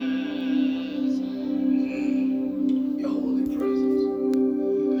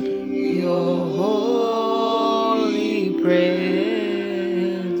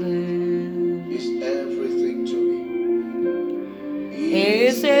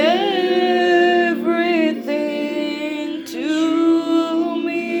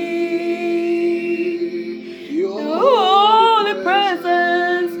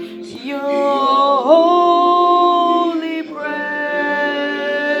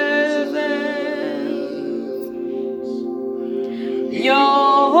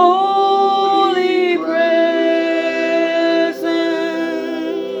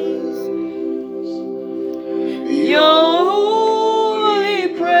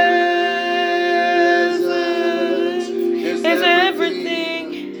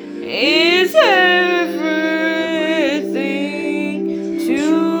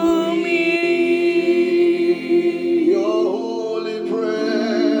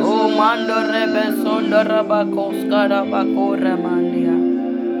Mando rebe sondo rabakos karabakora mandia.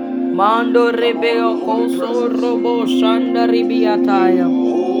 Mando rebe okoso robo shanda ribiataya.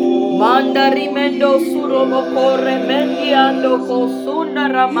 Manda rimendo surobo kore mendiando kosunda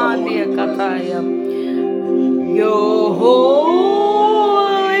ramandia kataya. Yo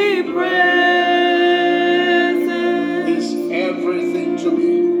holy presence is everything to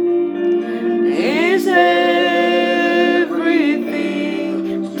me. is everything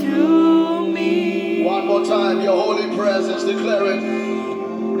to me. One more time, your holy presence, declare it.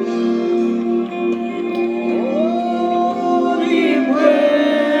 Holy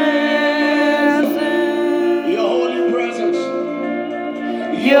presence, Your holy presence.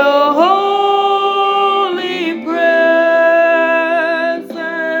 your holy presence,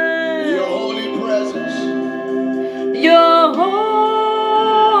 Your holy presence. your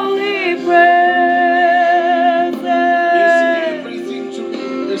holy presence It's everything to me.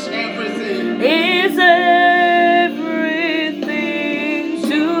 It's everything. is everything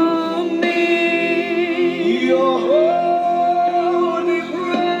to me. Your holy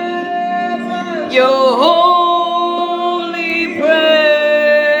presence. Your holy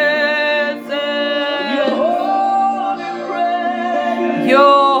presence, Your holy presence.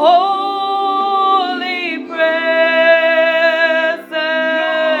 your holy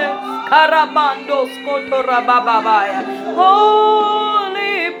presence. Karabando skotorababaya.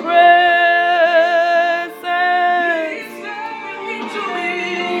 Holy presence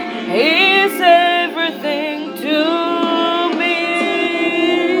is everything to me.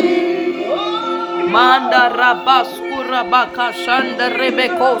 Manda rabaskura bakashanda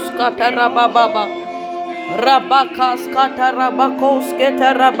rebekos katarababa. Rabakas katarabakos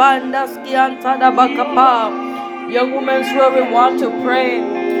ketarabandas kiantada bakapa. Young women's room, we want to pray.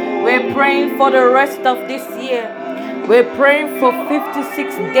 We're praying for the rest of this year. We're praying for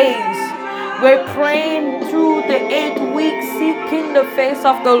 56 days. We're praying through the 8 weeks seeking the face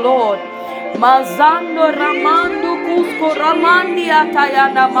of the Lord. Mazando ramando kusko ramandi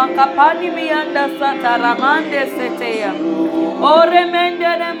atayana makapani mianda sata ramande seteya. Ore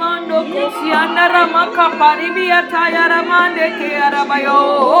mende remando kusiana ramaka paribi ataya ramande ke arabayo.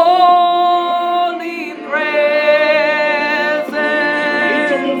 Holy presence.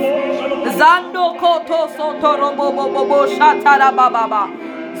 Zando koto soto robo bobo shatara bababa.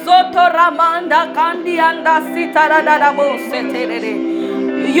 Soto ramanda kandi anda sitara dadabo seterere.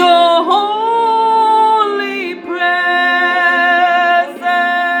 Your holy presence.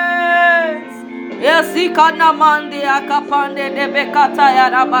 Yes, ikana mandi akapande de bekata ya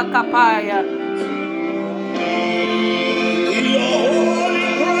rabakapaya.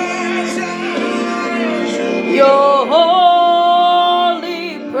 Your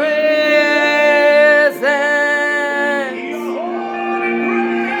holy presence.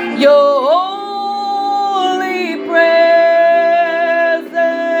 Your holy presence.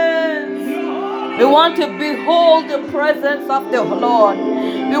 We want to behold the presence of the Lord.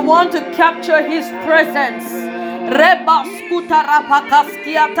 We want to capture His presence. Reba skuta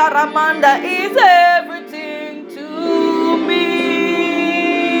rapakaskia taramanda is everything to me.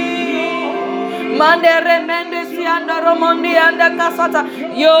 Mande remende sianda romondi anda kasata.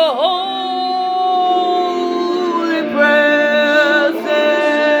 Your holy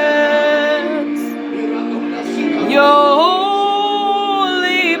presence. Your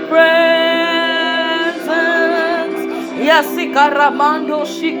holy presence. Yasikaramando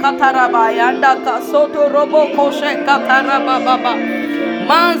shikatarabayanda kasoto roboko shekatarababa.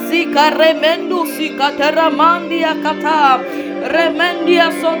 Manzika remendu sikataramandi akata. Remendia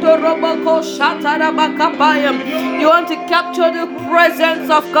soto roboko shatarabakapaya. You want to capture the presence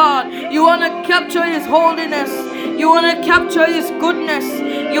of God. You want to capture His holiness. You want to capture His goodness.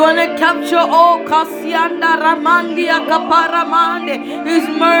 You want to capture all Kasianda Ramandia Kaparamande, His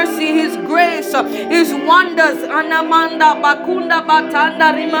mercy, His grace, His wonders. Anamanda Bakunda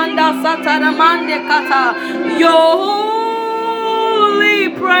Batanda Rimanda Sataramande Kata. Your holy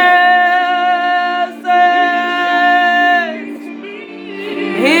presence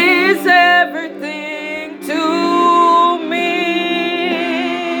is everything to me.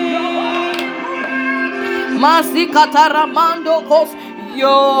 Masikataramando kos.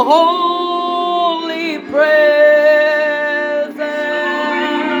 Your holy presence.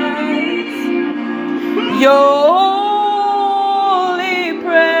 Your holy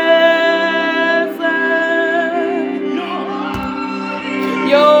presence.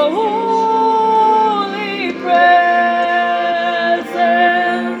 Your holy presence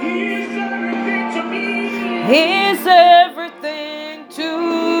is everything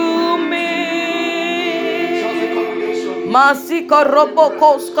to me. Masika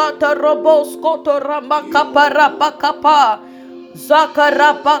robokos kata robos koto ramakapa.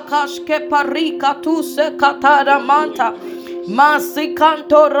 Zakarapakashke parika tuse kataramanta.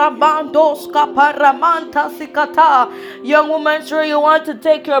 Masikanto rabandos kaparamanta sikata. Young woman, sure you want to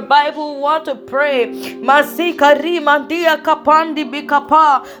take your Bible, want to pray. Masikari mandia kapandi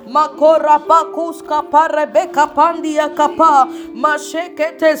bikapa. Makorapakus kaparebeka pandia kapa.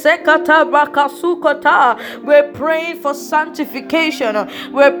 Mashekete zekata bakasukota. We're praying for sanctification.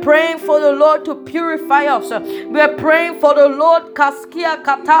 We're praying for the Lord to purify us. We're praying for the Lord kaskia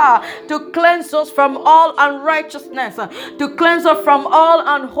kata to cleanse us from all unrighteousness, to cleanse us from all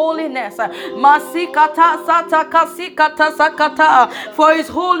unholiness. Masikata sata kasikata sakata. For His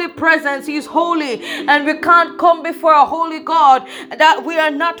holy presence, He is holy, and we can't come before a holy God that we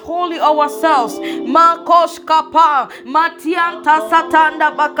are not holy ourselves. Makosh kapa matianta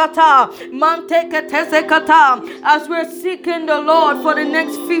satanda bakata manteke tesekata. As we're seeking the Lord for the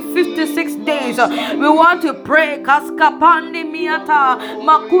next 56 days, we want to pray kaskapandi miata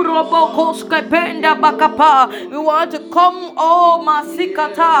makurobo koskependa bakapa. We want to come, oh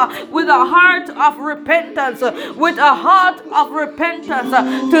masikata, with a heart of repentance,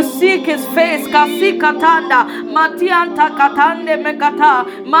 to seek His face. Kasikatanda matianta katande mekata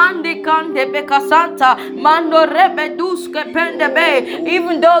mandi kande bekasanta mando rebeduske pendebe.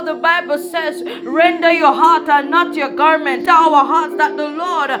 Even though the Bible says, render your heart and not your garment, our hearts, that the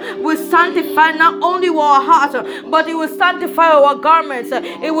Lord will sanctify not only our hearts, but He will sanctify our garments.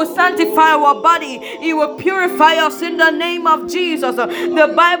 It will sanctify our body. It will purify us in the name of Jesus.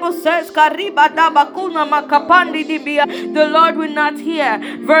 The Bible says, the Lord will not hear.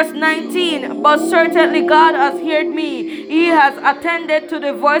 Verse 19, but certainly God has heard me. He has attended to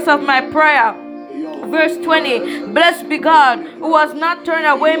the voice of my prayer. Verse 20, blessed be God who has not turned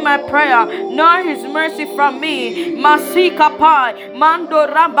away my prayer, nor His mercy from me. Masika pai mando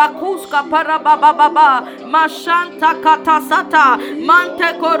rambakuska parabababa mashanta katasata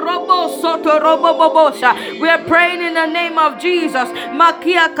mante korobo soto robobosha. We are praying in the name of Jesus.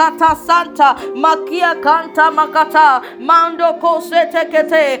 Makia katasanta makia kanta makata mando kosete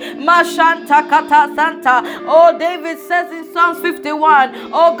kete mashanta katasanta. Oh, David says in Psalms 51,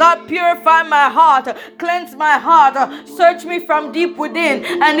 oh God, purify my heart, cleanse my heart, search me from deep within,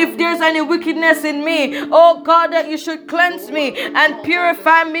 and if there's any wickedness in me, oh God, that you should cleanse me and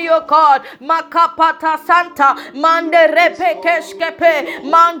purify me, oh God. Makapata santa mande repekeshkepe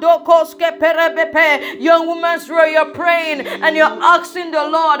mando koskeperebepe. Young woman, you're praying and you're asking the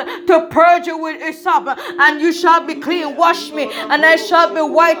Lord to purge you with hyssop, and you shall be clean. Wash me and I shall be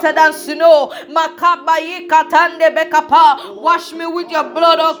whiter than snow. Makabayi katande bekapa. Wash me with your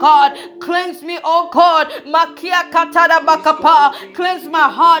blood, oh God. Cleanse me, oh God. Makia katada bakapa. Cleanse my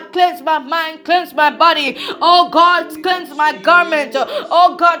heart, cleanse my mind, cleanse my body. Oh God, cleanse my garment.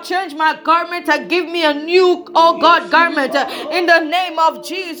 Oh God, change my garment and give me a new, oh God, garment. In the name of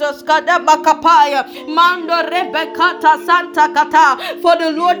Jesus. Kadabakapaya. Mando rebekata santa kata. For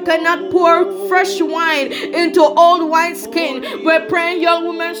the Lord cannot pour fresh wine into old wineskin. We're praying, young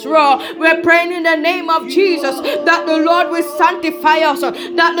women's row. We're praying in the name of Jesus that the Lord will sanctify us,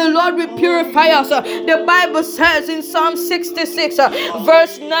 that the Lord will purify us. The Bible says in Psalm 66,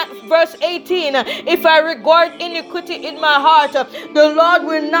 verse 18, if I regard iniquity in my heart, the Lord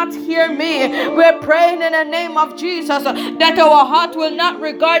will not hear me. We're praying in the name of Jesus that our heart will not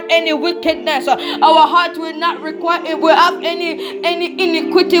regard any wickedness. Our heart will not require, it will have any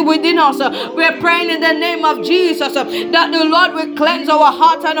iniquity within us. We're praying in the name of Jesus that the Lord will cleanse our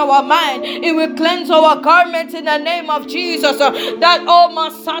heart and our mind. It will cleanse our garments in the name of Jesus. That oh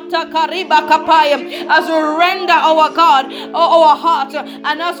Masata Kariba Kapayam, as we render our God, our heart,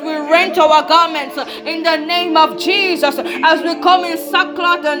 and as we rent our garments in the name of Jesus, as we come in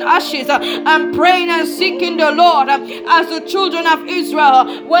sackcloth and ashes and praying and seeking the Lord, as the children of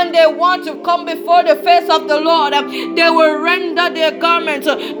Israel, when they want to come before the face of the Lord, they will render their garments,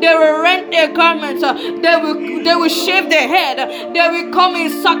 they will rent their garments, they will shave their head, they will come in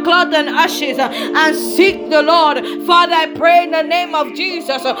sackcloth and ashes and seek the Lord. Father, I pray in the name of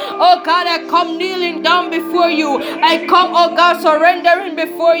Jesus, oh God, I come kneeling down before you. I come, oh God, surrendering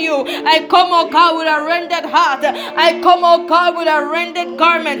before you. I come, oh God, with a rendered heart. I come, oh God, with a rendered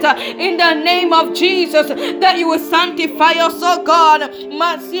garment in the name of Jesus, that you will sanctify us, oh God.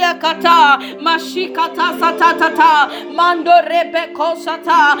 Masia kata, mashikata satatata, mando rebeko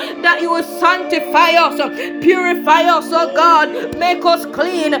sata, that you will sanctify us, purify us, oh God. Make us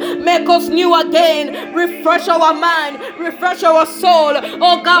clean, make us new again, refresh our mind, refresh our soul,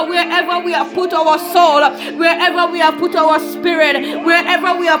 oh God. Wherever we have put put our soul, wherever we have put our spirit,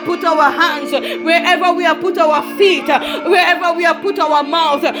 wherever we have put our hands, wherever we have put our feet, wherever we have put our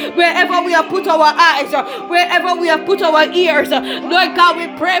mouth, wherever we have put our eyes, wherever we have put our ears. Lord God, we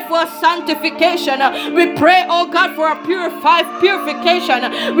pray for sanctification. We pray, oh God, for a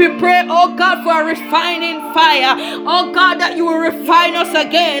purification. We pray, oh God, for a refining fire. Oh God, that you will refine us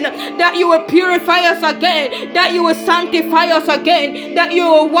again, that you will purify us again, that you will sanctify us again, that you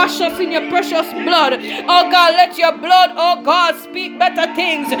will wash us in your precious blood. Oh God, let your blood, oh God, speak better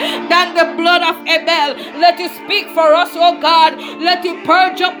things than the blood of Abel. Let it speak for us, oh God. Let it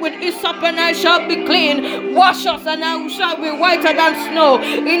purge up with hyssop, and I shall be clean. Wash us, and I shall be whiter than snow.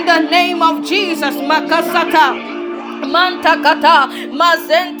 In the name of Jesus, Makasata. Mantakata,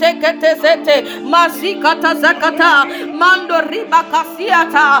 Mazente Ketezete, Mazikata Zakata, Mando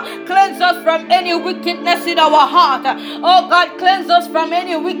Ribakasiata. Cleanse us from any wickedness in our heart. Oh God, cleanse us from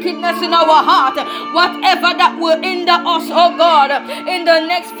any wickedness in our heart. Whatever that will hinder us, oh God, in the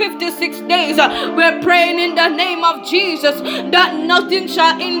next 56 days, we're praying in the name of Jesus that nothing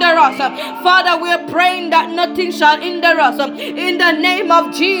shall hinder us. Father, we're praying that nothing shall hinder us. In the name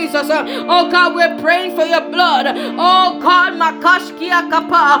of Jesus, oh God, we're praying for your blood. Oh God, Makashkia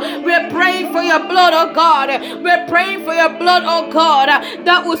Kapa. We're praying for your blood, oh God. We're praying for your blood, oh God,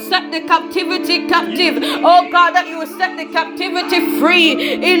 that will set the captivity captive. Oh God, that you will set the captivity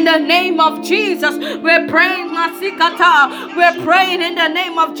free in the name of Jesus. We're praying, Masikata. We're praying in the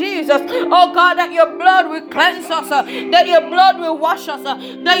name of Jesus. Oh God, that your blood will cleanse us, that your blood will wash us,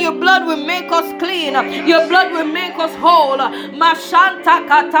 that your blood will make us clean, your blood will make us whole. Mashanta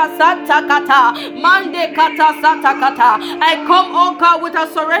Kata Santa Kata. Mande Kata Santa. I come, oh God, with a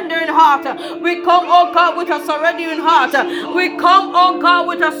surrendering heart. We come, oh God, with a surrendering heart. We come, oh God,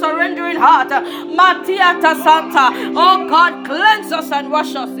 with a surrendering heart. Matiata Santa. Oh God, cleanse us and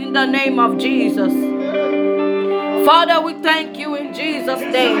wash us in the name of Jesus. Father, we thank you in Jesus'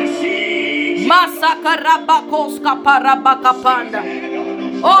 name. Masakarabakos kaparabakapanda.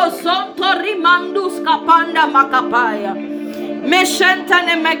 Oh, Sontori Mandus kapanda makapaya.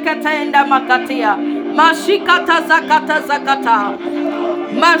 Meshentane mekatenda makatia. Mashikata zakata zakata.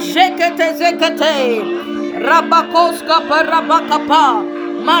 Mashekete zekete. Rabakoska parabakapa.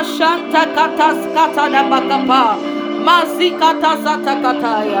 Mashanta kataskata nabakapa. Mazikata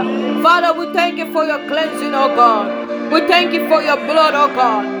zatakataya. Father, we thank you for your cleansing, oh God. We thank you for your blood, oh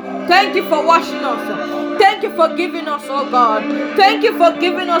God. Thank you for washing us. Thank you for giving us, oh God. Thank you for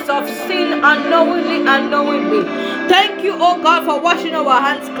giving us of sin unknowingly and knowingly. Thank you, oh God, for washing our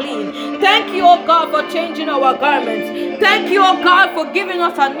hands clean. Thank you, oh God, for changing our garments. Thank you, oh God, for giving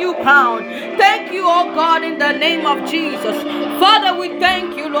us a new crown. Thank you, oh God, in the name of Jesus. Father, we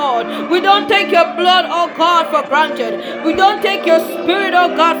thank you, Lord. We don't take your blood, oh God, for granted. We don't take your spirit,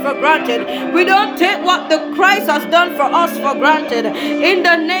 oh God, for granted. We don't take what the Christ has done for us for granted. In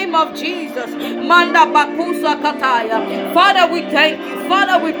the name of Jesus. Manda bakusa kataya. Father, we thank you.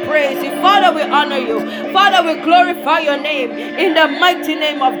 Father, we praise you. Father, we honor you. Father, we glorify your name. In the mighty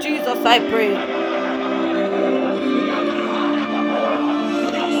name of Jesus, I pray.